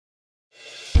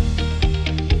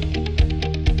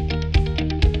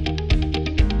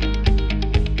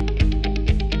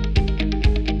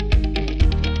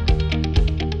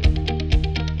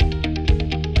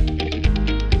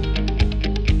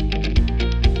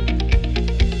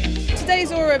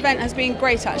Today's Aura event has been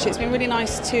great actually. It's been really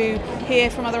nice to hear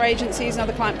from other agencies and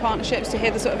other client partnerships, to hear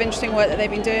the sort of interesting work that they've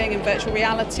been doing in virtual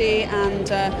reality and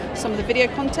some of the video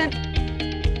content.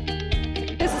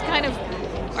 This is kind of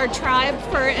our tribe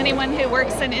for anyone who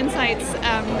works in insights,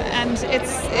 and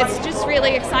it's just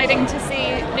really exciting to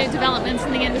see new developments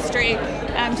in the industry,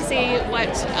 to see what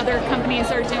other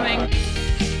companies are doing.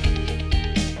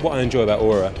 What I enjoy about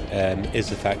Aura is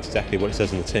the fact exactly what it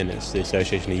says on the tin. It's the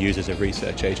Association of Users of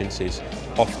Research Agencies.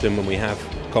 Often when we have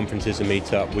conferences and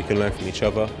meet up, we can learn from each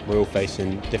other. We're all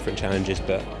facing different challenges,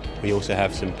 but we also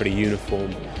have some pretty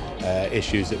uniform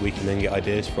issues that we can then get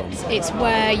ideas from. It's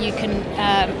where you can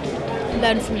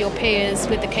learn from your peers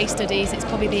with the case studies. It's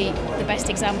probably the best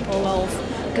example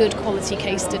of good quality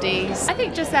case studies. I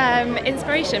think just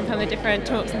inspiration from the different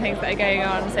talks and things that are going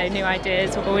on, so new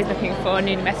ideas. We're always looking for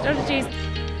new methodologies.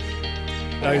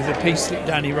 The piece that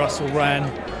Danny Russell ran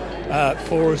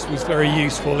for us was very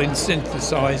useful in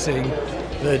synthesising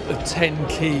the 10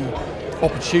 key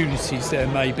opportunities there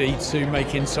may be to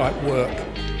make insight work.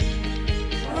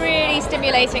 Really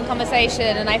stimulating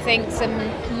conversation, and I think some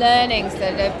learnings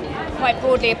that are quite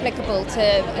broadly applicable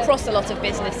to across a lot of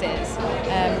businesses,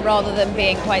 rather than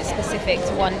being quite specific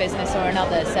to one business or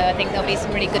another. So I think there'll be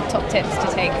some really good top tips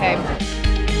to take home.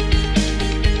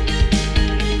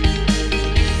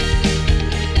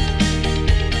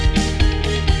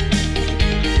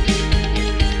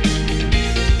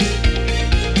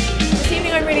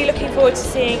 Looking forward to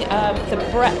seeing the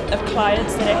breadth of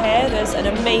clients that are here. There's an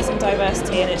amazing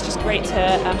diversity, and it's just great to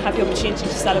have the opportunity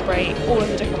to celebrate all of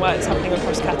the different work that's happening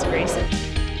across categories.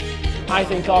 I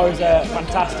think Aura is a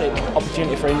fantastic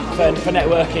opportunity for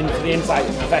networking for the insight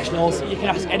professionals. You can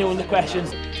ask anyone the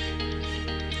questions.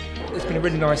 It's been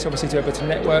really nice, obviously, to be able to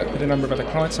network with a number of other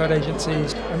client-side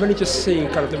agencies and really just see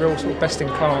kind of the real sort of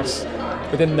best-in-class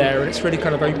within there, and it's really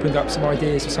kind of opened up some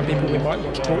ideas for some people we might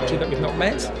want to talk to that we've not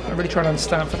met. I'm really trying to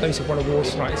understand for those who've won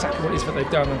awards tonight exactly what it is that they've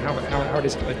done and how it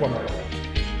is that they've won.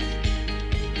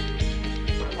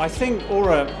 I think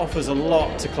Aura offers a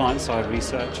lot to client-side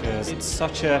researchers. It's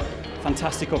such a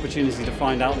fantastic opportunity to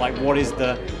find out what is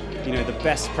the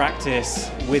best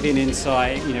practice within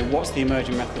insight, what's the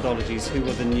emerging methodologies, who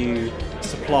are the new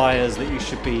suppliers that you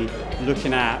should be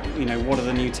looking at, what are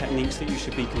the new techniques that you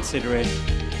should be considering.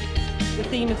 The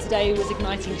theme of today was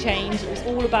igniting change. It was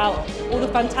all about all the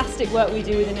fantastic work we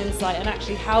do within Insight, and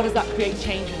actually how does that create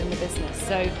change within the business.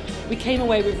 So we came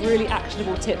away with really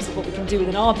actionable tips of what we can do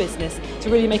within our business to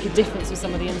really make a difference with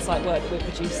some of the Insight work that we're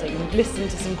producing. We've listened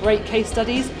to some great case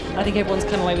studies, and I think everyone's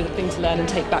come away with a thing to learn and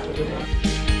take back with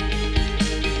them.